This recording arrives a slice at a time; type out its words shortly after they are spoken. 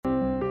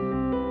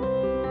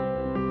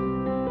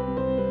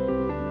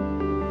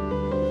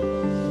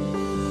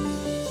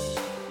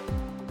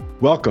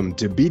Welcome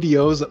to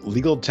BDO's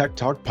Legal Tech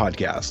Talk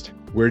podcast.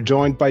 We're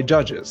joined by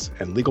judges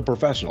and legal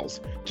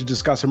professionals to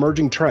discuss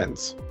emerging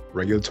trends,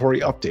 regulatory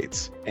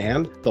updates,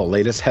 and the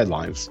latest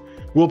headlines.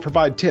 We'll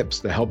provide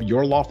tips to help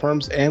your law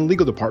firms and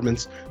legal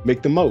departments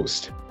make the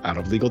most out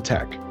of legal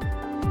tech.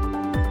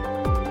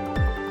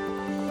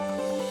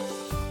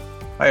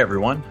 Hi,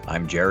 everyone.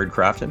 I'm Jared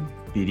Crafton,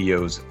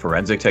 BDO's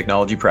Forensic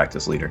Technology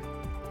Practice Leader.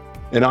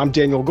 And I'm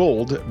Daniel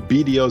Gold,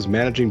 BDO's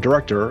Managing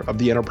Director of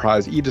the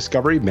Enterprise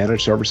eDiscovery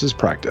Managed Services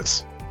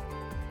Practice.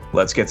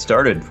 Let's get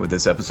started with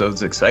this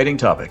episode's exciting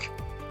topic.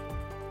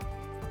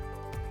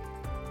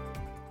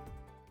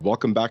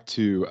 Welcome back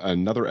to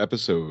another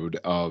episode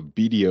of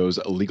BDO's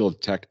Legal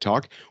Tech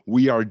Talk.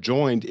 We are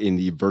joined in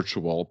the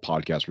virtual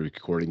podcast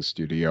recording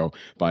studio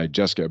by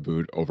Jessica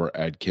Aboud over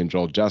at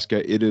Kyndryl.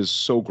 Jessica, it is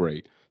so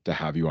great to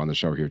have you on the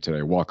show here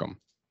today. Welcome.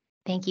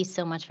 Thank you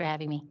so much for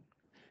having me.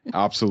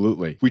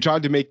 Absolutely. We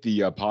tried to make the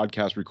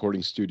podcast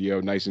recording studio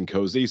nice and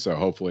cozy, so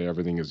hopefully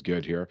everything is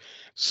good here.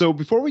 So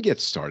before we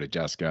get started,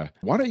 Jessica,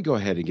 why don't you go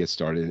ahead and get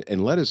started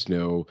and let us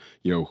know,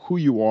 who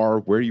you are,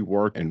 where you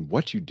work, and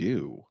what you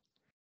do.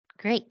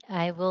 Great.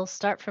 I will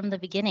start from the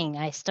beginning.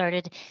 I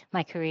started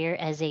my career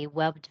as a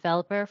web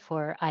developer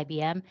for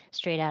IBM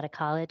straight out of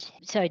college.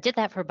 So I did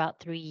that for about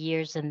 3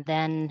 years. And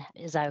then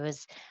as I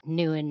was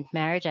new in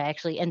marriage, I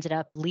actually ended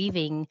up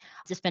leaving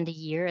to spend a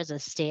year as a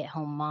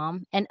stay-at-home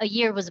mom. And a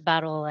year was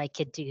about all I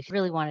could do.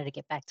 Really wanted to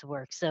get back to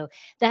work. So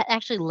that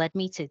actually led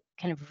me to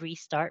kind of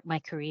restart my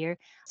career.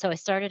 So I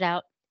started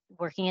out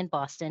working in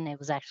Boston. It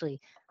was actually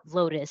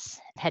Lotus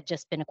had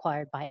just been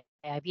acquired by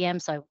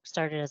IBM. So I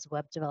started as a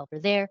web developer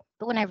there.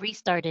 But when I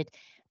restarted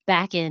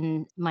back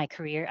in my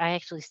career, I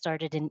actually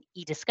started in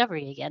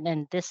eDiscovery again.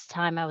 And this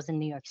time I was in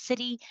New York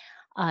City,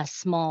 a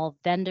small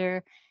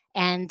vendor.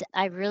 And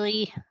I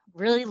really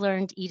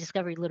learned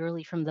eDiscovery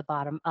literally from the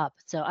bottom up.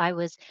 So I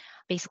was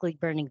basically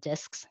burning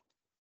disks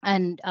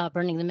and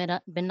burning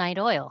the midnight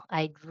oil.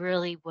 I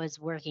really was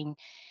working.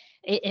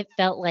 It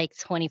felt like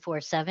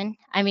 24/7.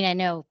 I mean, I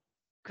know,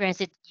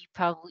 granted, you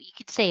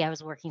could say I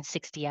was working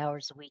 60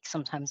 hours a week,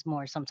 sometimes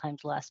more,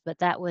 sometimes less, but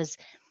that was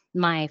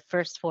my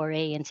first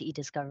foray into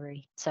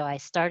eDiscovery. So I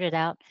started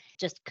out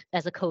just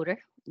as a coder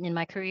in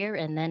my career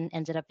and then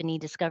ended up in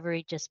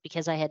eDiscovery just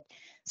because I had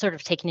sort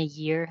of taken a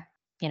year,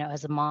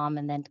 as a mom,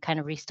 and then kind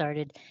of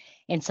restarted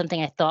in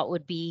something I thought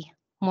would be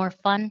more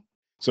fun.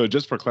 So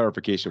just for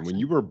clarification, when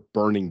you were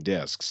burning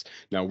disks,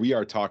 now we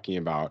are talking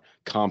about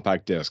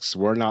compact disks.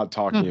 We're not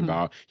talking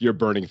about you're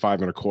burning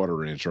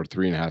 5.25 inch or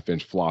 3.5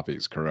 inch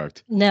floppies,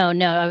 correct? No,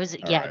 I was,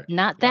 All right.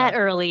 not that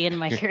early in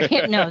my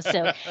career. No.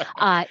 So,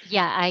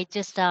 I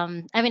just,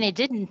 I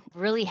didn't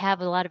really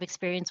have a lot of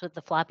experience with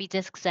the floppy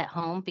disks at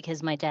home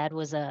because my dad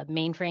was a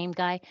mainframe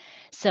guy.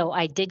 So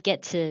I did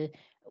get to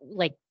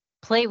like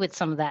play with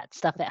some of that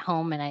stuff at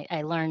home, and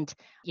I learned,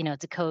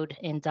 to code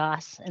in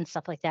DOS and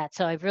stuff like that.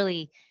 So I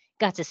really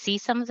got to see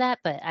some of that,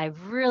 but I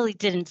really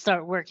didn't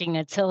start working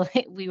until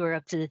we were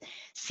up to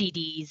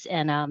CDs,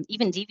 and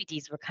even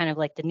DVDs were kind of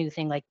like the new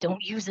thing, like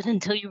don't use it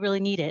until you really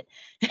need it.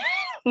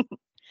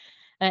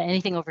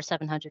 Anything over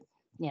 700,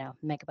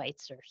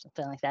 megabytes or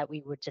something like that,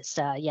 we would just,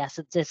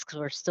 so discs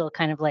were still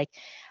kind of like,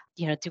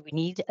 do we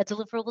need a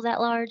deliverable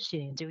that large?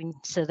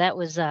 So that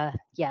was,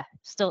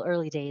 still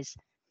early days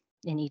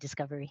in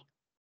eDiscovery.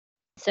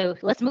 So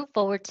let's move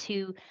forward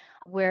to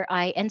where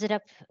I ended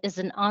up as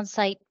an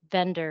on-site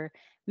vendor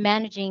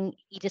managing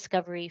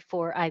eDiscovery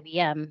for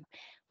IBM.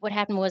 What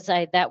happened was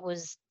I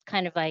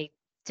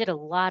did a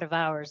lot of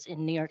hours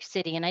in New York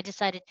City, and I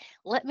decided,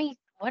 why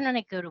don't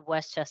I go to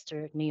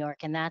Westchester, New York?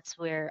 And that's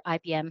where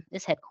IBM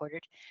is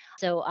headquartered.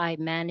 So I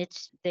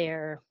managed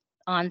their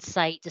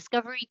on-site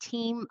discovery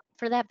team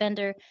for that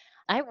vendor.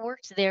 I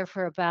worked there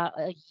for about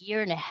a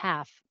year and a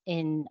half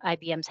in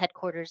IBM's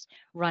headquarters,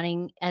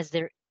 running as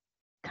their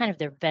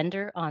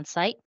vendor on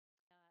site.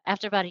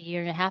 After about a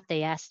year and a half,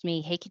 they asked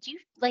me, "Hey, could you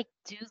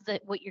do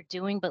what you're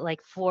doing, but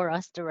for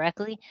us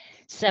directly?"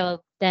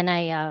 So then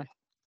I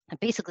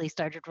basically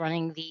started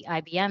running the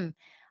IBM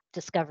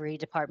discovery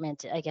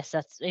department. I guess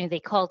they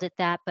called it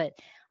that, but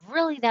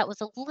really that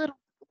was a little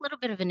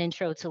bit of an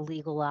intro to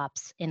legal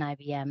ops in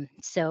IBM.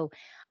 So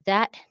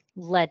that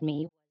led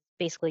me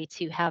basically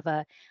to have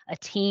a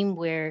team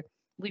where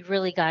we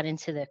really got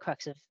into the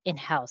crux of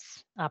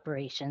in-house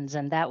operations,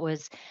 and that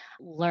was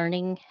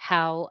learning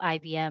how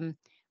IBM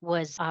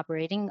was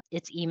operating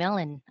its email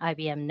and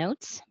IBM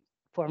Notes,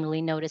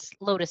 formerly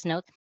Lotus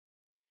Notes.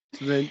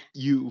 So then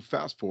you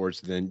fast forward,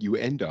 so then you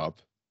end up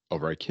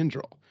over at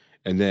Kyndryl.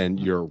 And then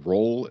your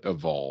role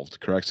evolved,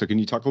 correct? So can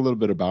you talk a little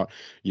bit about,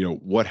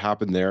 what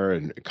happened there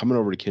and coming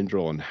over to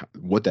Kyndryl and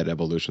what that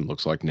evolution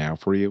looks like now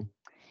for you?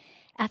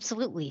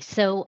 Absolutely.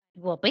 So,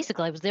 well,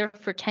 basically, I was there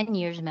for 10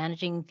 years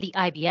managing the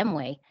IBM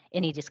way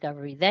in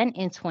eDiscovery. Then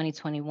in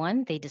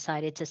 2021, they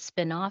decided to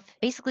spin off,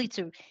 basically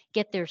to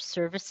get their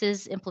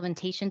services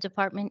implementation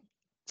department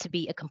to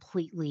be a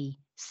completely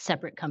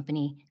separate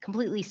company,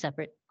 completely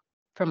separate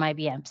from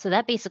IBM. So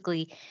that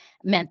basically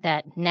meant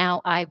that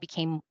now I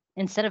became,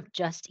 instead of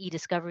just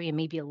eDiscovery and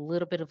maybe a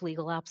little bit of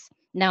legal ops,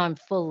 now I'm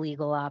full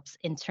legal ops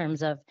in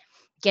terms of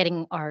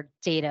getting our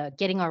data,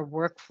 getting our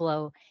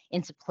workflow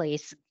into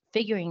place,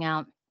 figuring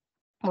out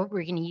what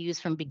we're going to use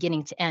from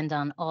beginning to end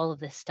on all of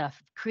this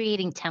stuff,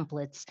 creating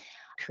templates,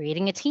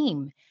 creating a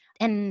team,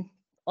 and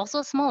also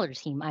a smaller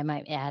team, I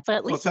might add. But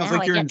at Well, it least sounds now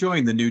like I you're get,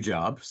 enjoying the new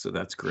job, so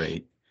that's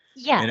great.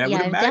 yeah, And I would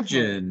yeah, definitely.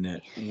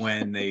 imagine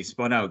when they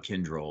spun out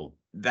Kyndryl,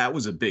 that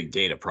was a big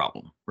data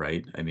problem,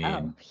 right? I Oh,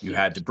 mean, you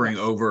had to huge. bring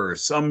Yes. over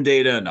some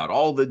data, not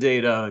all the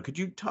data. Could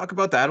you talk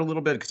about that a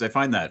little bit? Because I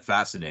find that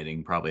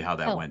fascinating, probably how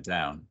that Oh, went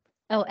down.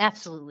 oh,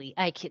 absolutely.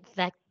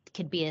 That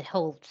could be a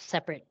whole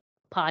separate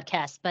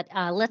podcast, but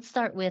let's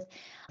start with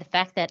the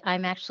fact that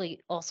I'm actually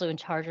also in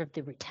charge of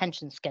the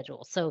retention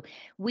schedule. So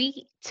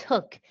we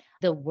took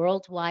the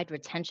worldwide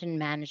retention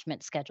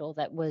management schedule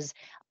that was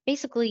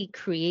basically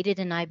created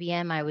in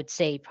IBM, I would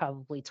say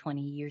probably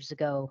 20 years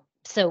ago.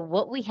 So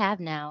what we have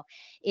now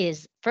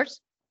is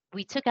first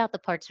we took out the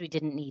parts we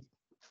didn't need.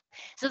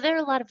 So there are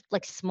a lot of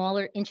like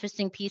smaller,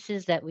 interesting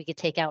pieces that we could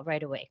take out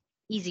right away.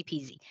 Easy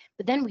peasy.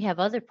 But then we have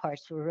other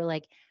parts where we're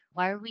like,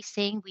 why are we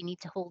saying we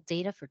need to hold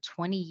data for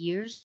 20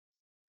 years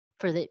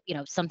for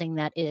something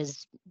that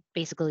is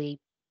basically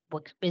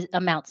what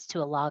amounts to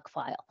a log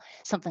file,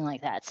 something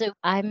like that. So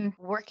I'm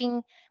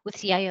working with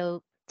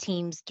CIO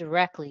teams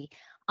directly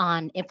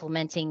on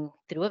implementing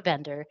through a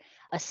vendor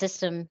a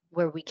system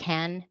where we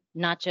can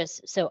not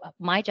just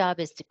my job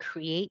is to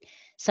create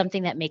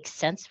something that makes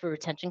sense for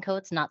retention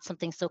codes, not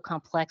something so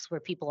complex where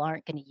people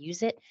aren't going to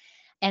use it.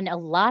 And a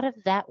lot of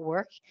that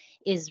work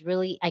is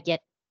really, I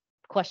get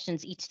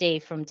questions each day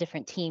from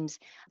different teams.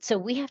 So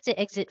we have to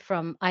exit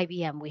from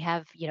IBM. We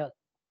have,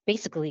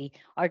 basically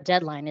our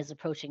deadline is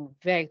approaching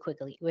very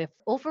quickly. We have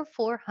over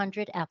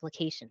 400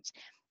 applications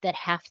that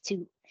have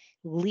to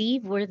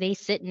leave where they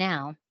sit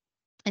now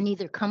and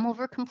either come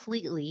over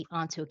completely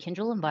onto a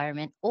Kyndryl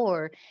environment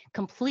or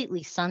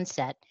completely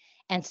sunset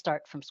and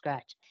start from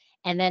scratch.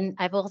 And then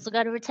I've also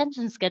got a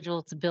retention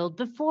schedule to build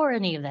before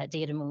any of that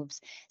data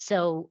moves.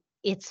 So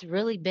it's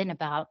really been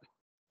about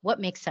what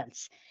makes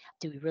sense.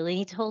 Do we really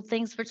need to hold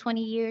things for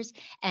 20 years?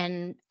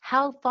 And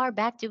how far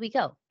back do we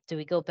go? Do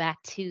we go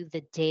back to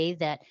the day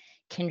that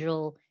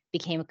Kyndryl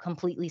became a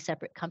completely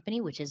separate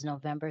company, which is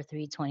November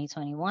 3,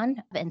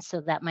 2021? And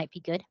so that might be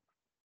good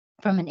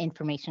from an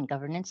information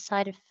governance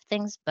side of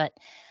things, but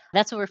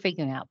that's what we're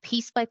figuring out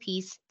piece by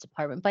piece,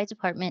 department by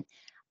department.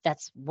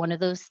 That's one of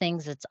those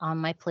things that's on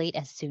my plate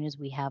as soon as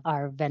we have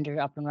our vendor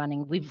up and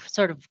running. We've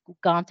sort of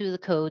gone through the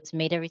codes,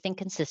 made everything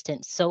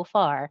consistent so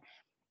far,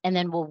 and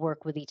then we'll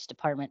work with each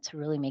department to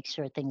really make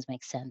sure things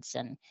make sense.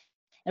 And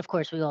of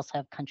course, we also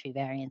have country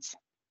variance,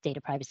 data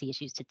privacy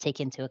issues to take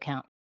into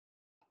account.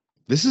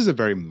 This is a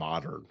very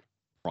modern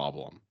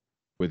problem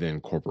within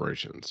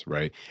corporations,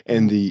 right?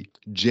 And Mhm. the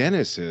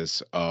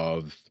genesis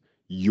of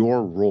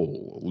your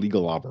role,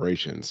 legal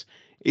operations,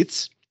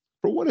 it's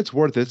for what it's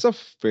worth, it's a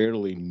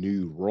fairly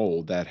new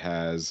role that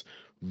has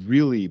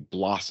really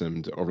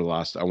blossomed over the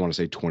last, I want to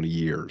say 20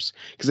 years.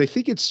 Because I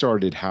think it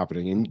started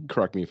happening, and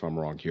correct me if I'm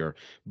wrong here,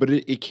 but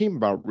it came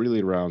about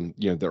really around,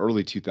 the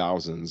early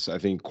 2000s. I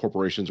think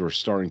corporations were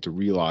starting to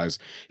realize,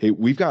 hey,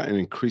 we've got an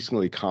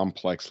increasingly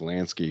complex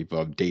landscape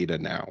of data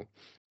now.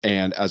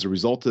 And as a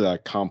result of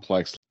that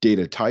complex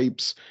data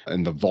types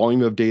and the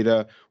volume of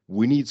data,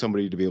 we need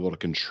somebody to be able to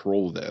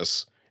control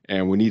this.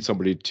 And we need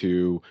somebody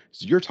to,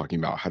 so you're talking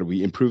about how do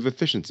we improve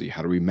efficiency?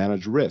 How do we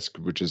manage risk,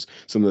 which is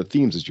some of the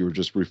themes that you were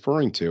just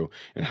referring to?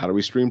 And how do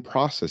we stream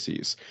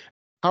processes?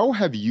 How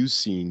have you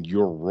seen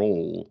your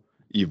role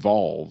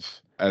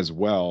evolve as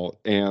well?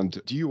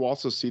 And do you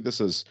also see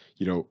this as,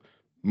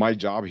 my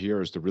job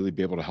here is to really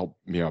be able to help,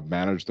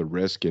 manage the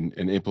risk and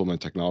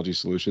implement technology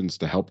solutions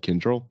to help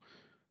Kyndryl?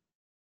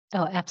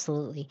 Oh,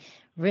 absolutely.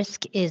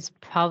 Risk is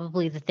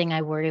probably the thing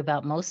I worry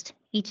about most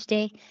each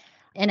day.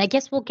 And I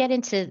guess we'll get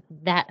into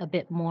that a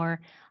bit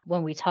more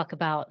when we talk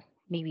about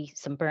maybe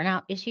some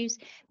burnout issues,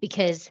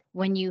 because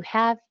when you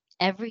have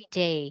every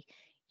day,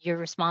 you're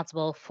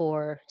responsible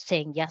for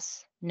saying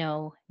yes,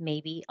 no,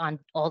 maybe on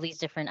all these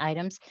different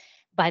items.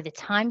 By the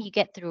time you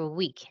get through a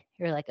week,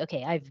 you're like,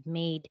 okay, I've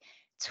made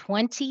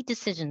 20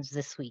 decisions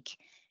this week.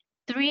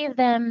 Three of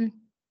them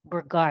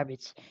were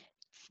garbage.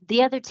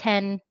 The other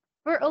 10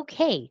 were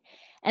okay.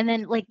 And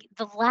then like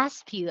the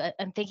last few,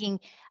 I'm thinking,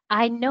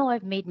 I know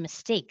I've made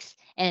mistakes.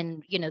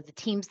 And, the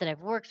teams that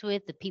I've worked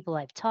with, the people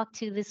I've talked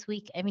to this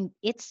week, I mean,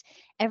 it's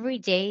every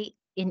day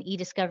in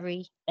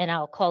e-discovery, and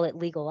I'll call it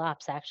legal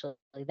ops, actually.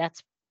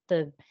 That's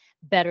the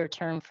better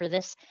term for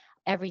this.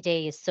 Every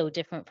day is so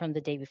different from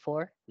the day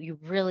before. You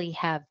really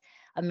have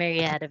a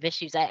myriad of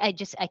issues. I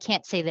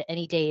can't say that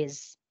any day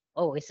is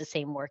always the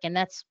same work. And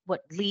that's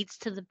what leads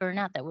to the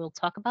burnout that we'll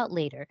talk about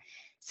later.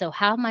 So,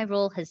 how my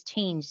role has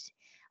changed,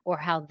 or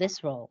how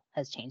this role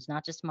has changed,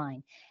 not just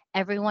mine,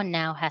 everyone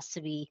now has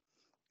to be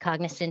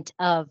cognizant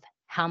of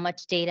how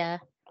much data,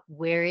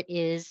 where it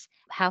is,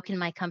 how can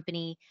my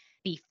company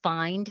be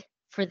fined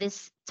for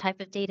this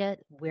type of data,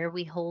 where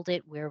we hold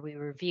it, where we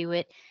review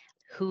it,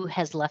 who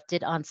has left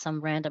it on some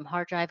random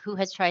hard drive, who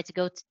has tried to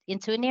go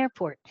into an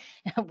airport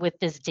with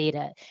this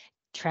data,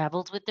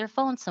 traveled with their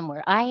phone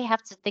somewhere. I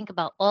have to think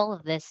about all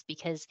of this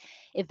because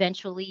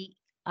eventually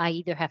I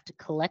either have to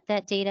collect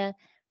that data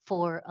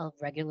for a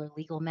regular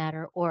legal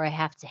matter, or I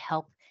have to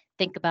help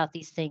think about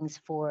these things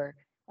for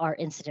our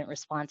incident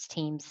response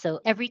teams. So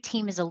every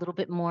team is a little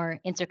bit more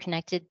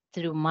interconnected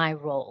through my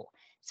role.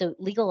 So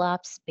legal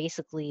ops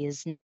basically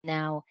is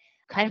now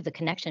kind of the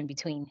connection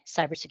between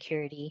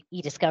cybersecurity,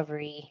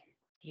 e-discovery,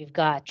 you've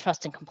got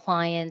trust and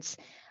compliance,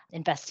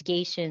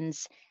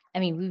 investigations. I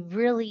mean, we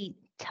really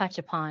touch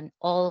upon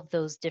all of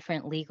those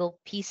different legal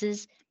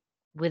pieces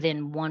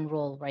within one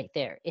role right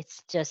there.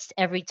 It's just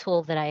every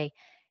tool that I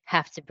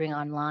have to bring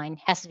online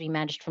has to be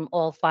managed from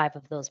all five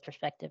of those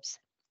perspectives.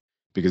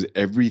 Because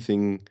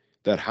everything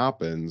that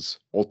happens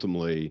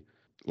ultimately,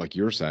 like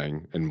you're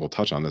saying, and we'll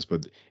touch on this,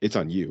 but it's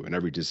on you and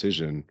every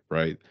decision,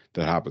 right,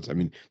 that happens. I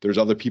mean, there's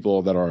other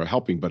people that are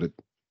helping, but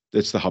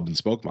it's the hub and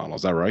spoke model.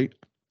 Is that right?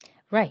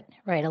 Right,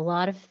 right. A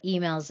lot of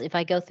emails, if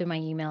I go through my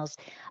emails,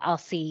 I'll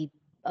see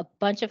a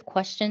bunch of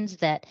questions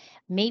that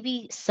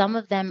maybe some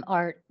of them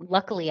are,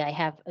 luckily, I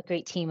have a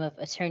great team of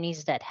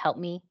attorneys that help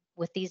me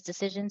with these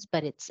decisions,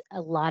 but it's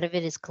a lot of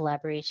it is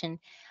collaboration.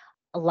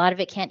 A lot of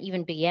it can't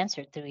even be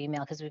answered through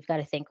email because we've got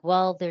to think,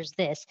 well, there's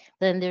this,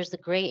 then there's the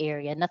gray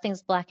area.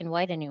 Nothing's black and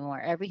white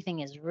anymore. Everything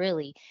is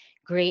really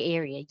gray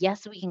area.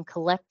 Yes, we can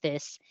collect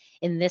this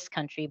in this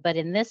country, but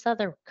in this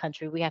other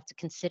country, we have to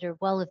consider,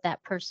 well, if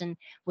that person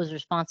was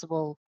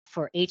responsible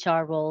for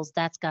HR roles,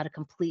 that's got a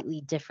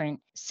completely different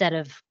set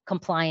of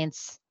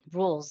compliance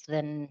rules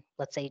than,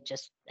 let's say,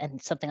 just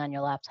and something on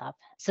your laptop.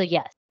 So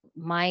yes,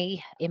 my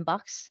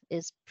inbox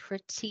is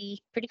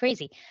pretty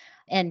crazy.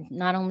 And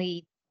not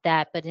only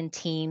that, but in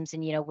teams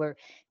and, where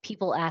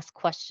people ask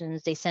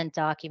questions, they send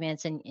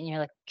documents and you're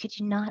like, could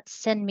you not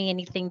send me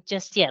anything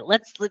just yet?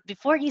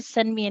 Before you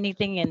send me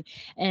anything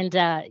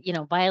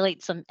and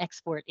violate some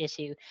export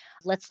issue,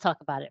 let's talk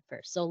about it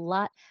first.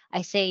 So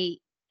I say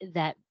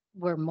that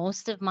where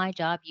most of my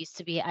job used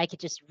to be, I could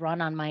just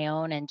run on my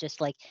own and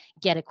just like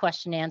get a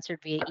question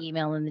answered via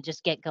email and then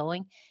just get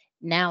going.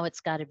 Now it's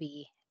got to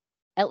be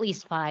at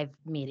least 5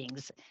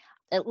 meetings,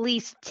 at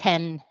least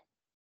 10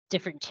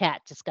 different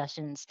chat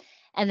discussions,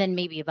 and then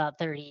maybe about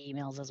 30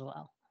 emails as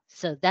well.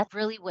 So that's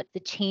really what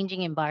the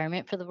changing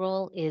environment for the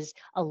role is,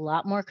 a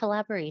lot more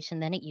collaboration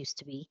than it used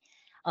to be,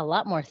 a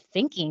lot more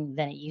thinking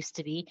than it used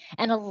to be,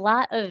 and a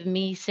lot of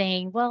me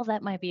saying, well,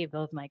 that might be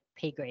above my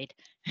pay grade.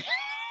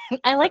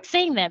 I like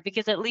saying that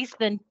because at least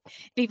then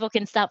people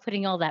can stop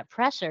putting all that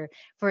pressure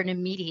for an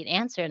immediate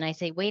answer. And I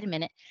say, wait a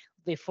minute,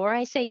 before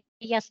I say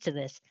yes to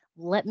this,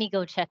 let me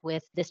go check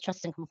with this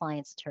trust and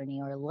compliance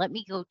attorney, or let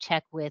me go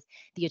check with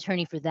the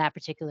attorney for that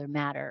particular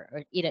matter.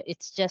 Or,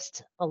 it's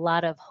just a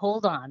lot of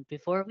hold on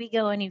before we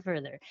go any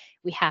further.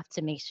 We have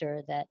to make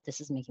sure that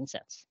this is making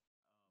sense.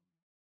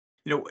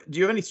 Do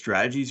you have any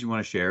strategies you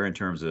want to share in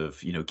terms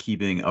of,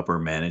 keeping upper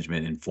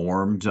management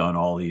informed on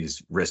all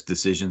these risk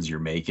decisions you're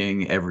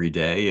making every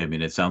day? I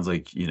mean, it sounds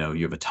like, you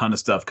have a ton of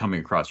stuff coming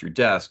across your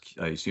desk.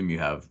 I assume you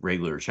have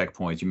regular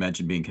checkpoints. You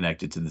mentioned being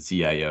connected to the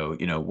CIO.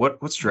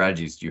 What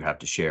strategies do you have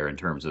to share in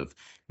terms of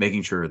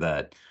making sure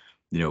that,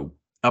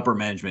 upper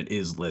management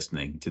is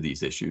listening to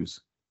these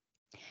issues?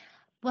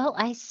 Well,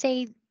 I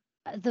say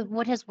the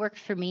what has worked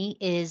for me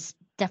is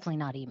definitely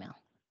not email.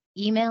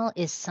 Email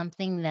is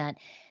something that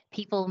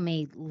people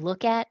may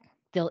look at.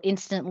 They'll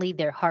instantly,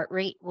 their heart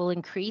rate will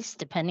increase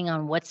depending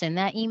on what's in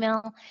that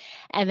email.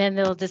 And then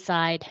they'll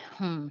decide,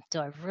 do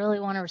I really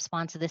want to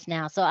respond to this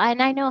now?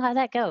 And I know how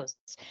that goes.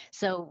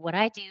 So what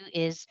I do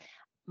is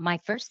my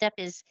first step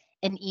is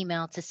an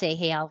email to say,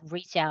 hey, I'll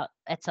reach out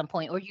at some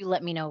point, or you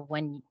let me know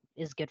when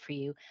is good for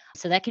you.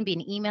 So that can be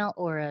an email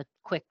or a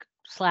quick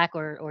Slack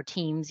or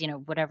Teams,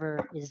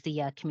 whatever is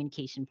the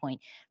communication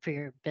point for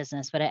your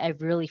business. But I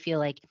really feel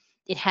like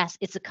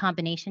it's a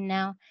combination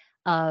now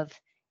of,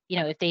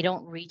 if they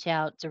don't reach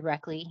out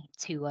directly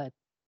to a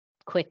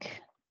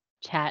quick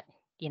chat,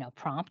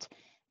 prompt,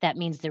 that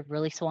means they're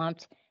really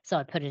swamped. So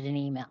I put it in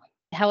email.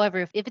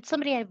 However, if it's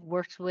somebody I've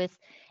worked with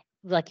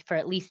like for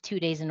at least 2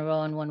 days in a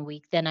row in one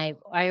week, then I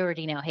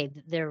already know, hey,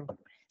 they're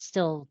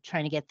still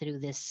trying to get through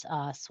this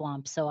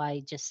swamp. So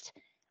I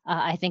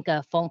think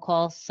a phone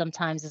call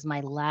sometimes is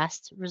my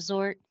last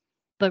resort,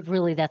 but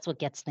really that's what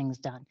gets things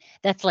done.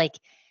 That's like,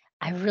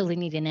 I really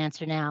need an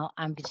answer now.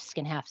 I'm just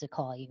going to have to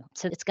call you.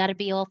 So it's got to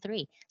be all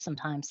three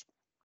sometimes.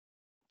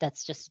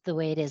 That's just the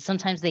way it is.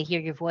 Sometimes they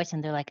hear your voice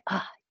and they're like,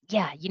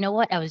 yeah, you know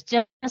what? I was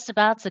just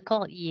about to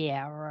call.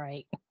 Yeah,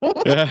 right.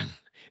 Isn't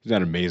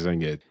that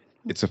amazing?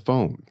 It's a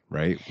phone,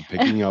 right?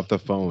 Picking up the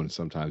phone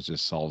sometimes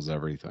just solves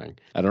everything.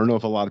 I don't know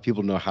if a lot of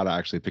people know how to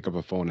actually pick up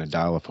a phone and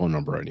dial a phone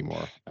number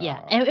anymore. Yeah.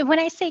 And when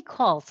I say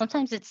call,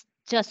 sometimes it's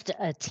just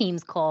a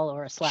Teams call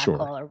or a Slack Sure.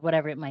 call or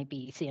whatever it might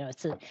be. So,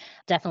 it's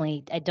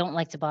definitely, I don't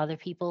like to bother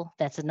people.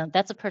 That's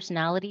a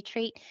personality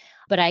trait,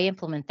 but I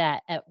implement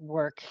that at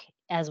work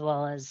as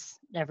well as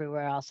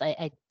everywhere else.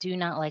 I do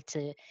not like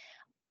to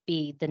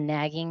be the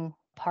nagging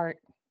part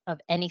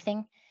of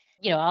anything.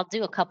 I'll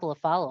do a couple of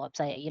follow-ups.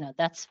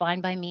 That's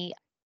fine by me.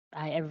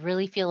 I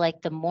really feel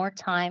like the more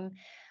time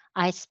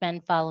I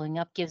spend following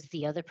up gives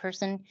the other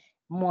person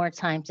more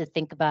time to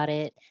think about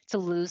it, to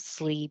lose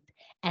sleep,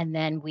 And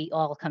then we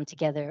all come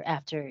together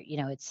after,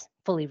 it's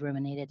fully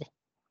ruminated.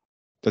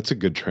 That's a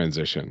good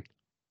transition.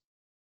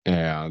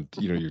 And,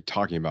 you're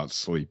talking about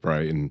sleep,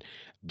 right? And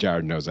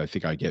Jared knows I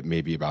think I get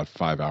maybe about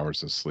 5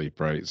 hours of sleep,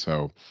 right?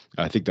 So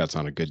I think that's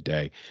on a good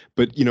day.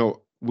 But,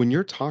 when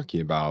you're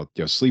talking about,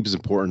 sleep is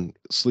important,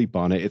 sleep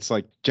on it, it's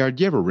like, Jared,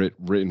 you ever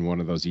written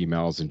one of those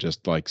emails and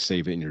just like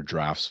save it in your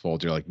drafts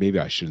folder? You're like, maybe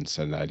I shouldn't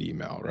send that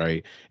email,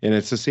 right? And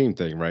it's the same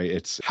thing, right?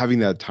 It's having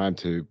that time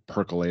to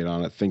percolate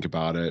on it, think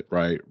about it,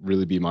 right?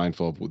 Really be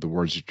mindful of the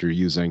words that you're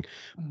using.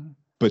 Mhm.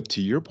 But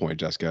to your point,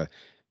 Jessica,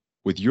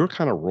 with your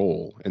kind of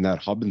role in that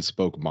hub and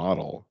spoke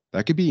model,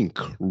 that could be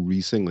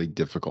increasingly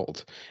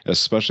difficult,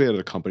 especially at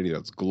a company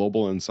that's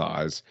global in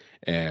size.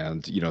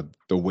 And,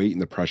 the weight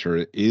and the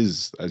pressure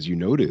is, as you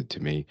noted to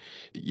me,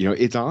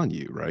 it's on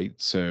you, right?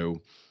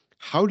 So,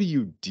 how do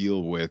you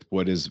deal with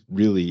what is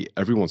really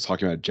everyone's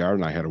talking about? Jared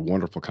and I had a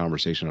wonderful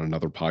conversation on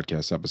another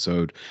podcast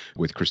episode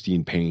with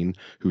Christine Payne,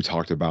 who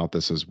talked about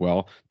this as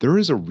well. There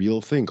is a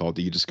real thing called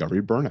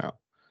e-discovery burnout.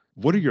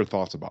 What are your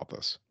thoughts about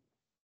this?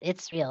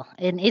 It's real,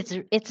 and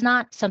it's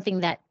not something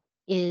that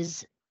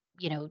is,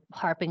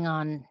 harping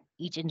on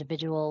each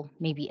individual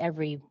maybe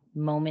every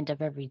moment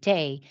of every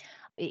day.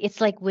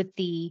 It's like with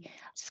the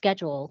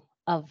schedule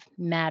of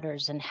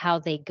matters and how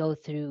they go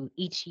through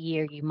each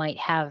year. You might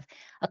have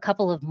a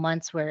couple of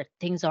months where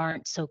things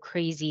aren't so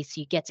crazy, so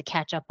you get to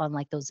catch up on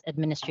like those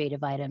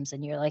administrative items,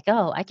 and you're like,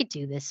 oh, I could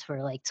do this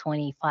for like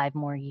 25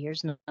 more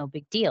years, no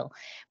big deal.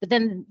 But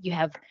then you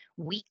have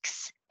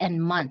weeks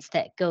and months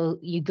that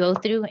you go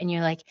through, and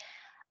you're like,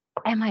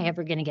 am I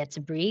ever going to get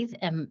to breathe?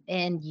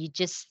 And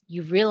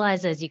you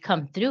realize as you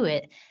come through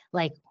it,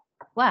 like,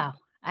 wow,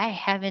 I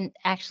haven't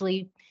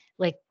actually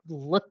like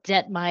looked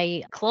at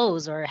my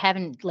clothes, or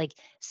haven't like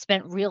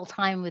spent real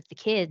time with the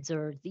kids,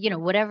 or,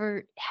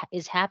 whatever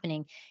is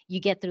happening.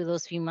 You get through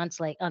those few months,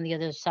 like on the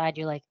other side,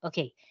 you're like,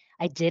 okay,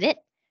 I did it.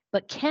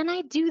 But can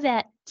I do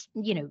that,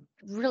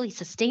 really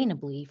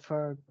sustainably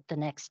for the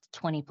next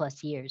 20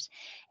 plus years?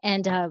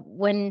 And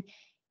when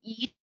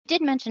you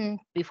did mention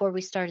before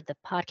we started the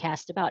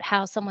podcast about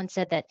how someone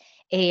said that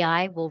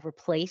AI will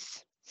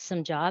replace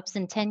some jobs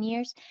in 10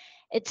 years.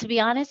 To be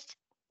honest,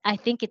 I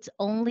think it's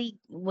only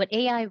what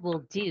AI will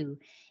do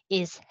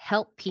is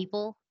help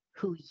people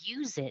who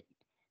use it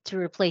to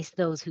replace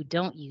those who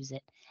don't use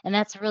it. And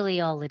that's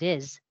really all it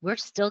is. We're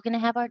still going to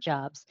have our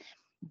jobs,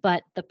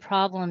 but the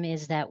problem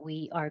is that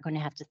we are going to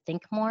have to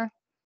think more.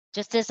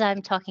 Just as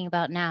I'm talking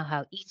about now,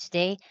 how each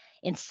day,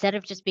 instead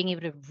of just being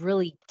able to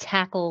really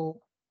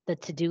tackle the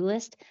to-do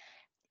list,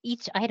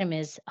 each item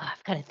is, "Oh,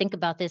 I've got to think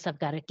about this. I've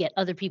got to get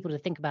other people to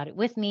think about it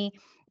with me."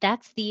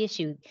 That's the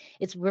issue.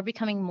 It's we're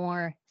becoming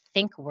more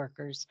think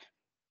workers.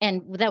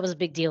 And that was a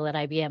big deal at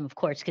IBM, of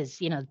course, because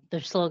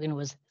their slogan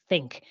was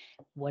think.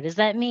 What does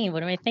that mean?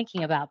 What am I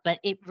thinking about? But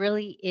it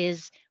really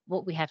is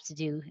what we have to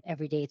do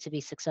every day to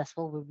be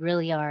successful. We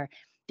really are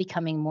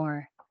becoming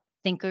more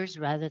thinkers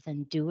rather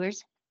than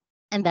doers.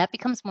 And that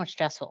becomes more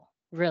stressful,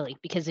 really,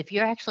 because if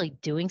you're actually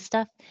doing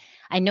stuff,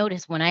 I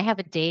notice when I have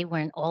a day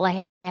when all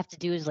I have to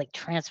do is like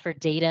transfer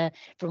data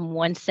from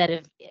one set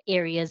of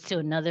areas to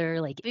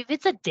another, like if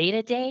it's a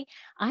data day,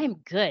 I'm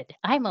good.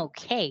 I'm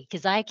okay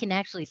because I can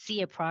actually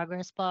see a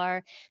progress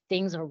bar.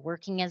 Things are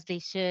working as they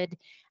should.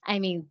 I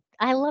mean,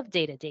 I love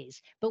data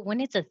days, but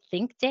when it's a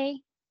think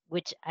day,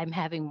 which I'm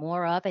having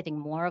more of, I think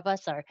more of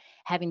us are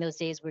having those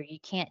days where you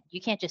can't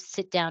just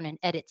sit down and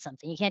edit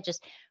something. You can't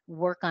just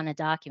work on a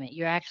document.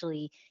 You're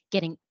actually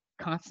getting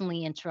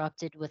constantly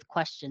interrupted with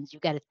questions.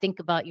 You've got to think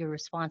about your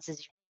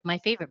responses. My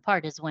favorite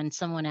part is when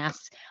someone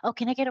asks, "Oh,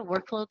 can I get a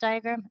workflow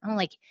diagram?" I'm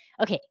like,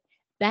 "Okay,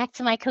 back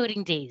to my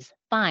coding days.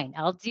 Fine,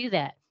 I'll do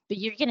that. But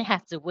you're going to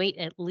have to wait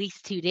at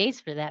least 2 days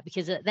for that,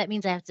 because that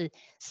means I have to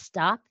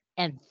stop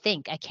and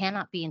think. I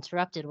cannot be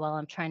interrupted while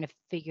I'm trying to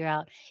figure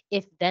out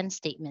if then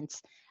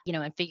statements,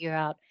 and figure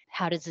out,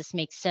 how does this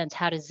make sense?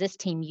 How does this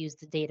team use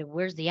the data?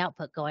 Where's the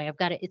output going?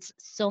 It's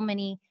so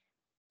many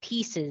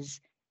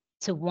pieces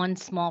to one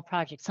small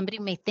project. Somebody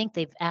may think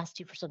they've asked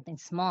you for something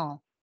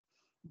small,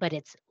 but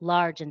it's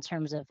large in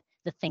terms of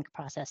the think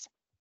process.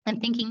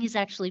 And thinking is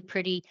actually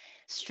pretty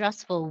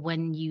stressful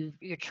when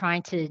you're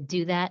trying to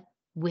do that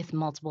with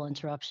multiple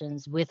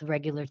interruptions, with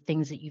regular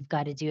things that you've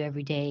got to do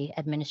every day,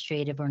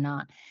 administrative or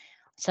not.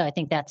 So I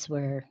think that's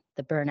where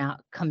the burnout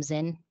comes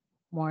in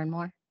more and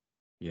more.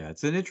 Yeah,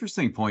 it's an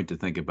interesting point to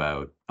think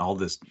about all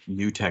this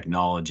new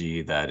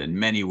technology that in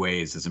many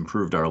ways has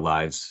improved our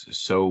lives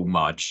so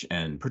much,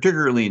 and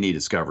particularly in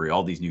e-discovery,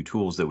 all these new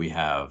tools that we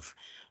have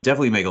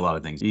definitely make a lot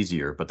of things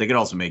easier, but they can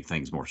also make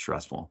things more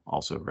stressful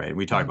also, right?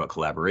 We talk Mhm. about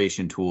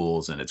collaboration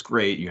tools and it's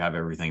great, you have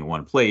everything in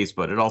one place,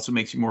 but it also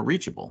makes you more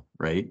reachable,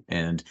 right?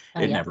 And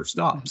Oh, it yeah. never Mhm.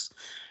 stops.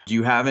 Do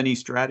you have any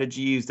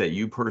strategies that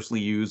you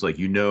personally use? Like,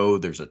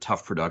 there's a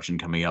tough production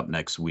coming up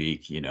next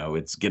week,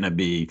 it's going to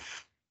be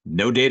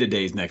no data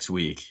days next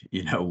week.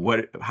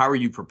 How are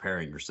you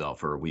preparing yourself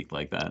for a week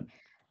like that?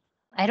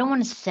 I don't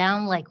want to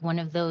sound like one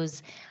of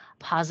those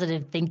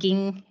positive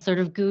thinking sort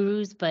of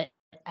gurus, but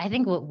I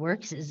think what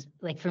works is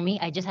like for me,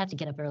 I just have to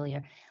get up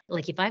earlier.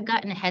 Like if I've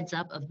gotten a heads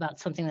up about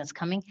something that's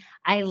coming,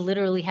 I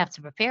literally have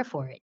to prepare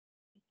for it.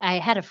 I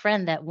had a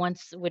friend that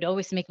once would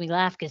always make me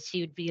laugh because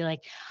she would be like,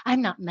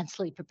 "I'm not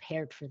mentally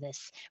prepared for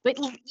this." But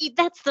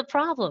that's the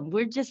problem.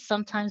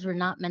 Sometimes we're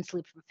not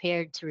mentally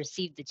prepared to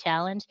receive the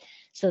challenge.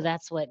 So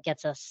that's what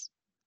gets us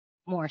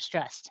more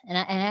stressed. And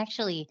I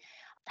actually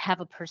have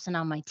a person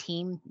on my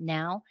team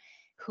now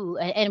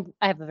and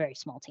I have a very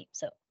small team.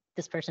 So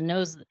this person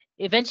knows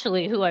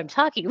eventually who I'm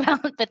talking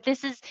about. But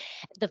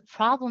the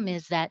problem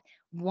is that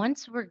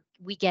once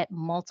we get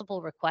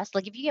multiple requests,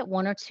 like if you get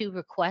one or two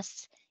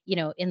requests,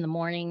 in the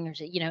morning or,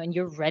 and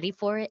you're ready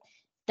for it,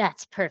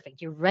 that's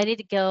perfect. You're ready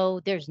to go.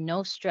 There's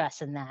no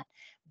stress in that.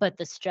 But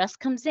the stress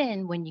comes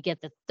in when you get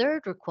the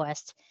third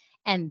request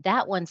and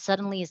that one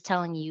suddenly is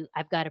telling you,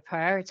 I've got to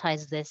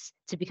prioritize this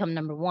to become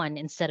number one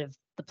instead of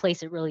the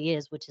place it really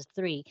is, which is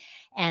three.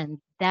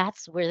 And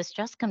that's where the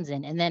stress comes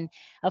in. And then,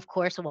 of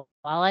course, while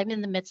I'm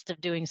in the midst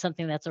of doing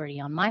something that's already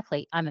on my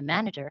plate, I'm a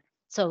manager.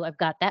 So I've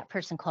got that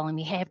person calling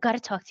me, hey, I've got to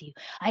talk to you.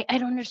 I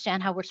don't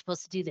understand how we're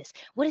supposed to do this.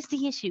 What is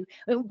the issue?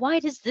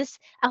 Why does this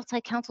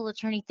outside counsel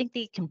attorney think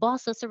they can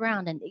boss us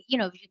around? And,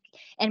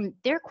 and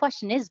their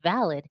question is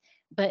valid,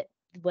 but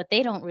what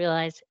they don't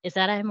realize is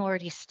that I'm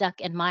already stuck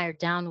and mired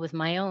down with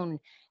my own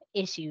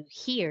issue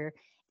here.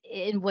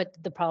 And what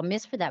the problem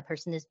is for that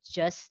person is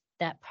just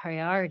that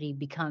priority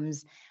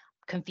becomes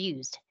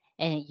confused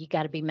and you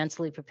got to be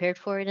mentally prepared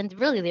for it. And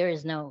really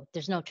there's no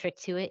trick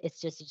to it.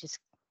 It's just, you just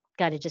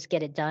got to just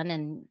get it done.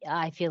 And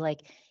I feel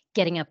like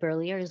getting up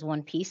earlier is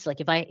one piece. Like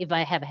if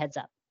I have a heads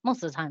up,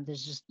 most of the time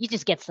you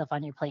just get stuff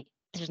on your plate.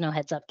 There's no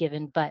heads up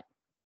given, but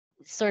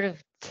sort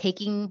of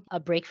taking a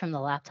break from the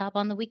laptop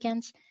on the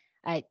weekends,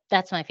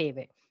 that's my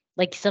favorite.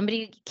 Like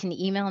somebody can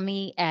email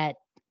me at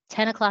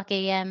 10 o'clock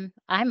a.m.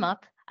 I'm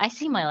up. I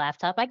see my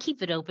laptop. I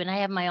keep it open. I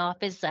have my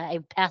office. I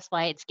pass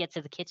by it to get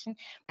to the kitchen.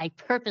 I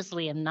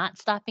purposely am not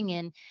stopping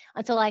in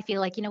until I feel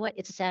like, you know what?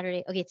 It's a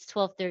Saturday. Okay, it's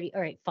 12:30.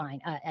 All right,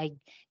 fine. I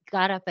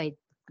got up. I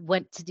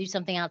went to do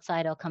something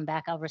outside. I'll come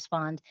back. I'll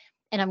respond.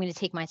 And I'm going to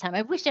take my time.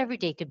 I wish every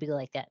day could be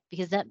like that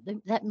because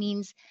that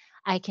means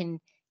I can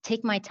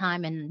take my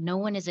time and no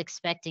one is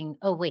expecting,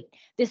 oh, wait,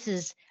 this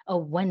is a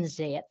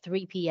Wednesday at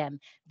 3 p.m.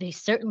 They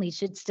certainly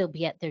should still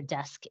be at their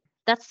desk.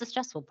 That's the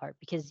stressful part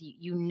because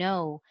you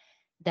know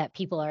that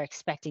people are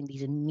expecting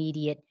these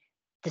immediate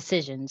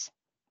decisions,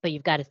 but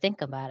you've got to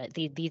think about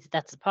it.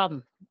 That's the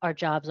problem. Our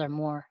jobs are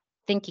more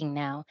thinking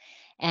now.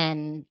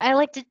 And I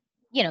like to,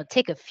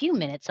 take a few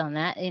minutes on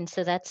that. And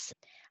so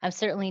I'm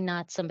certainly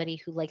not somebody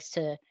who likes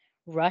to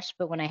rush,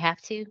 but when I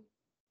have to,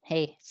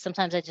 hey,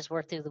 sometimes I just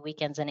work through the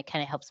weekends and it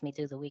kind of helps me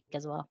through the week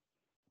as well.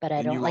 But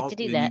I don't like to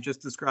do You that.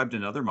 just described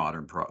another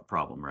modern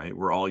problem, right?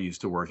 We're all used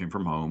to working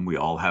from home. We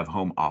all have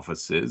home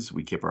offices.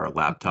 We keep our Mhm,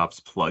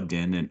 laptops plugged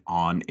in and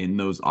on in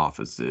those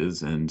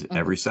offices. And mhm.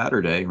 every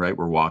Saturday, right,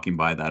 we're walking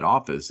by that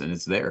office and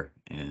it's there.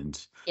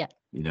 And Yeah.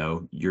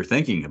 you're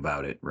thinking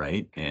about it,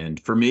 right? And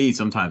for me,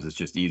 sometimes it's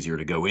just easier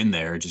to go in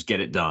there, just get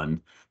it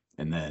done,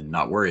 and then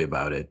not worry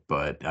about it.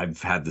 But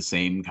I've had the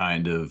same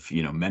kind of,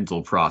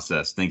 mental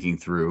process thinking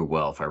through,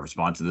 well, if I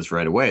respond to this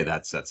right away,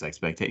 that sets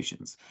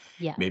expectations.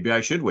 Yeah. Maybe I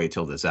should wait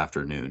till this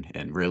afternoon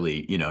and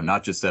really,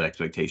 not just set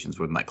expectations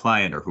with my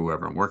client or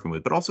whoever I'm working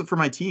with, but also for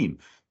my team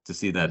to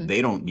see that Hmm.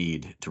 they don't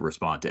need to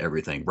respond to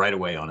everything right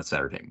away on a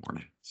Saturday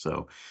morning.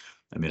 So,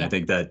 I mean, I Yeah.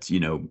 think that,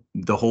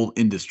 the whole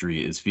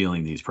industry is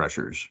feeling these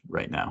pressures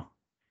right now.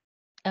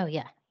 Oh,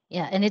 yeah.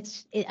 Yeah. And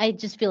I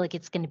just feel like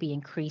it's going to be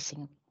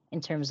increasing in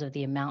terms of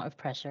the amount of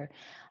pressure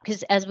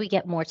because as we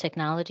get more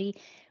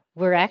technology,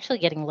 we're actually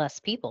getting less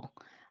people.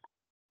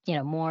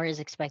 More is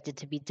expected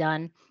to be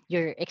done.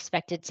 You're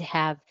expected to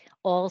have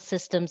all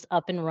systems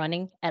up and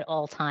running at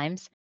all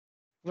times.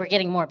 We're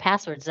getting more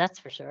passwords, that's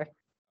for sure.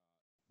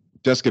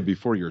 Jessica,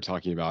 before you were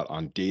talking about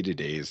on day to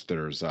days,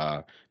 there's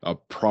a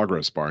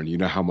progress bar, and you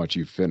know how much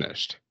you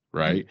finished, Mhm.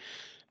 right?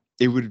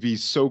 It would be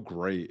so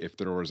great if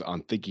there was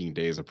on thinking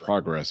days a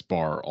progress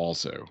bar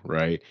also,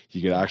 right?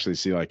 You could Yeah. actually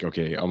see like,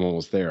 okay, I'm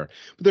almost there.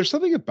 But there's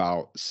something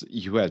about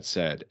you had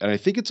said, and I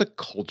think it's a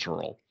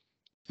cultural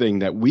thing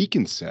that we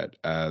can set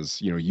as,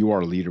 you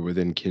are a leader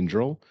within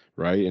Kyndryl,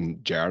 right?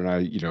 And Jared and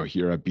I,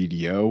 here at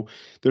BDO,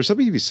 there's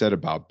something to be said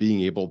about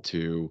being able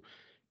to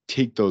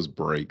take those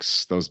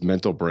breaks, those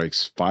mental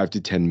breaks, 5 to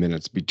 10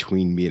 minutes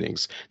between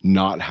meetings,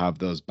 not have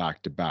those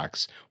back to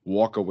backs,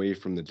 walk away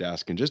from the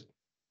desk and just,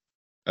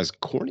 as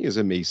corny as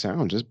it may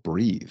sound, just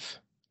breathe,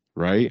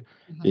 right?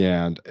 Mhm.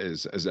 And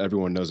as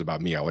everyone knows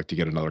about me, I like to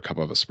get another cup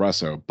of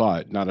espresso,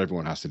 but not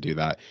everyone has to do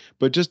that.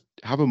 But just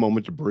have a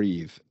moment to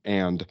breathe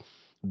and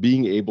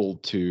being able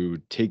to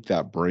take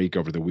that break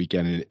over the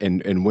weekend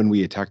and when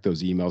we attack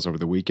those emails over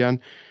the weekend,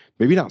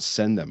 maybe not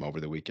send them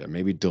over the weekend,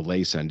 maybe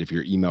delay send if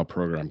your email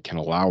program can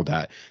allow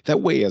that.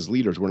 That way, as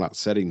leaders, we're not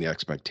setting the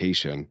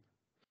expectation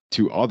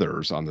to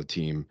others on the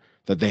team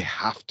that they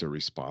have to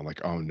respond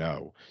like, oh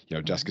no,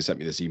 Mhm. Jessica sent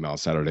me this email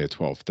Saturday at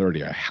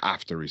 12:30, I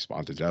have to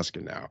respond to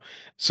Jessica now.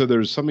 So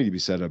there's something to be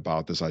said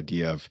about this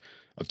idea of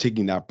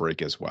taking that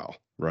break as well,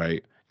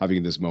 right?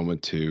 having this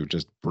moment to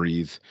just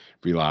breathe,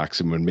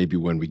 relax. And when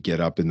we get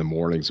up in the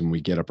mornings, when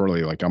we get up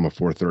early, like I'm a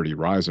 4:30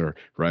 riser,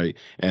 right?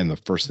 And the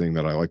first thing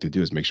that I like to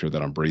do is make sure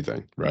that I'm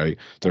breathing, right?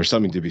 There's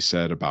something to be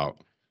said about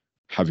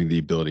having the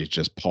ability to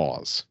just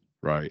pause,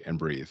 right, and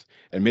breathe.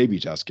 And maybe,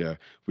 Jessica,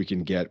 we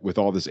can get, with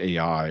all this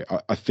AI,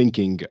 a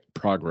thinking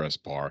progress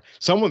bar.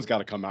 Someone's got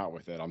to come out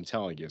with it. I'm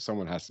telling you,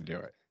 someone has to do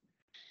it.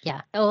 Yeah.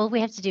 All we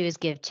have to do is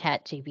give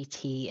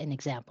ChatGPT an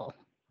example.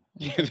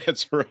 Yeah,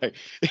 that's right.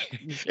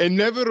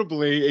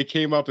 Inevitably, it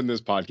came up in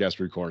this podcast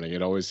recording.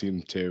 It always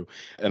seemed to,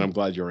 and I'm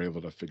glad you were able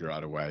to figure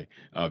out a way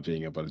of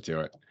being able to do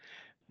it.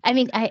 I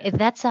mean,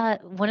 that's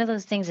one of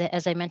those things that,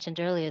 as I mentioned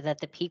earlier, that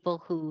the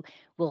people who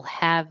will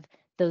have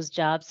those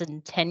jobs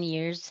in 10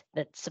 years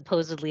that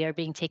supposedly are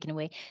being taken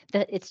away,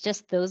 that it's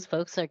just those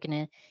folks are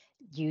going to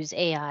use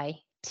AI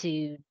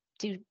to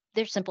do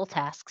their simple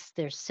tasks,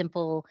 their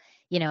simple,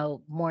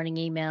 morning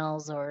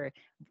emails or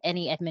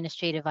any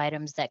administrative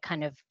items that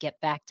kind of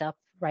get backed up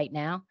right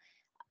now.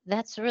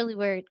 That's really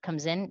where it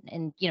comes in.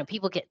 And,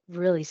 people get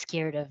really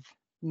scared of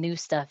new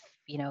stuff,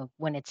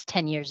 when it's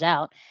 10 years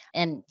out.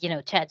 And,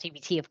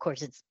 ChatGPT, of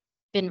course, it's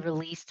been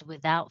released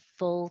without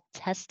full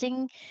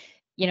testing.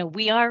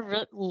 We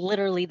are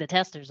literally the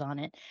testers on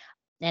it.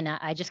 And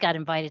I just got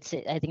invited to,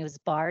 I think it was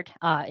Bard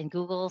in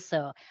Google.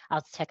 So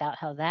I'll check out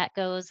how that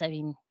goes. I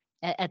mean,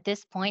 at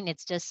this point,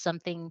 it's just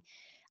something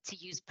to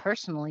use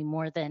personally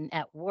more than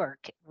at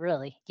work,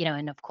 really.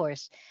 And of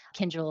course,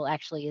 Kyndryl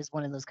actually is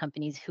one of those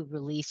companies who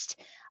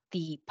released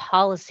the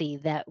policy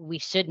that we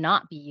should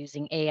not be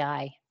using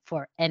AI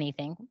for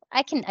anything.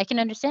 I can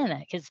understand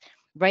that, because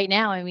right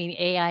now, I mean,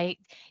 AI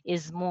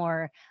is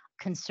more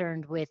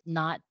concerned with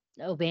not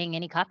obeying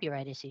any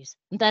copyright issues.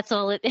 That's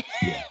all it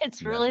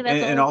it's really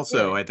that's and all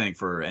also I think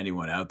for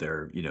anyone out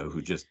there,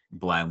 who just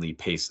blindly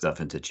pastes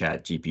stuff into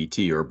Chat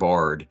GPT or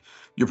Bard,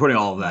 you're putting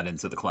all of that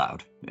into the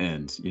cloud,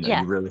 and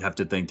you really have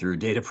to think through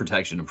data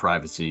protection and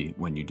privacy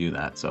when you do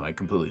that. So I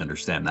completely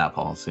understand that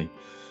policy.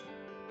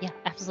 Yeah,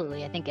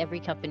 absolutely. I think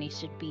every company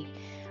should be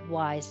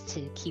wise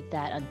to keep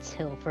that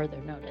until further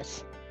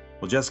notice.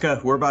 Well, Jessica,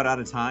 we're about out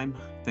of time.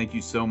 Thank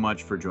you so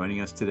much for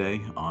joining us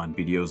today on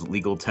BDO's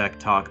Legal Tech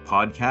Talk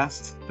podcast.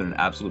 It's been an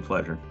absolute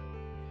pleasure.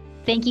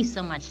 Thank you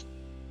so much.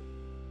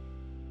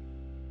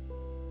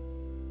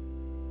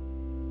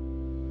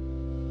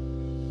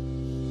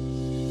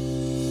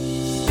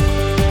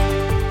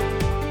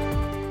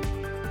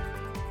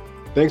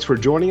 Thanks for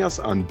joining us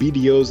on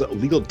BDO's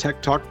Legal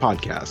Tech Talk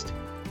podcast.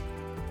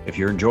 If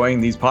you're enjoying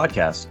these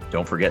podcasts,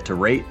 don't forget to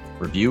rate,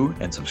 review,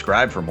 and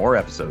subscribe for more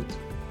episodes.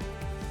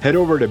 Head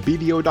over to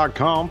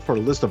BDO.com for a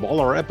list of all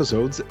our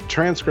episodes,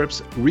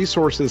 transcripts,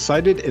 resources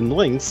cited, and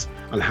links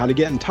on how to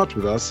get in touch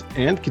with us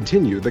and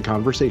continue the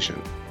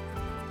conversation.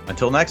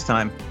 Until next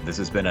time, this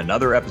has been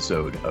another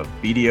episode of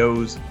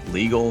BDO's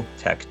Legal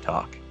Tech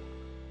Talk.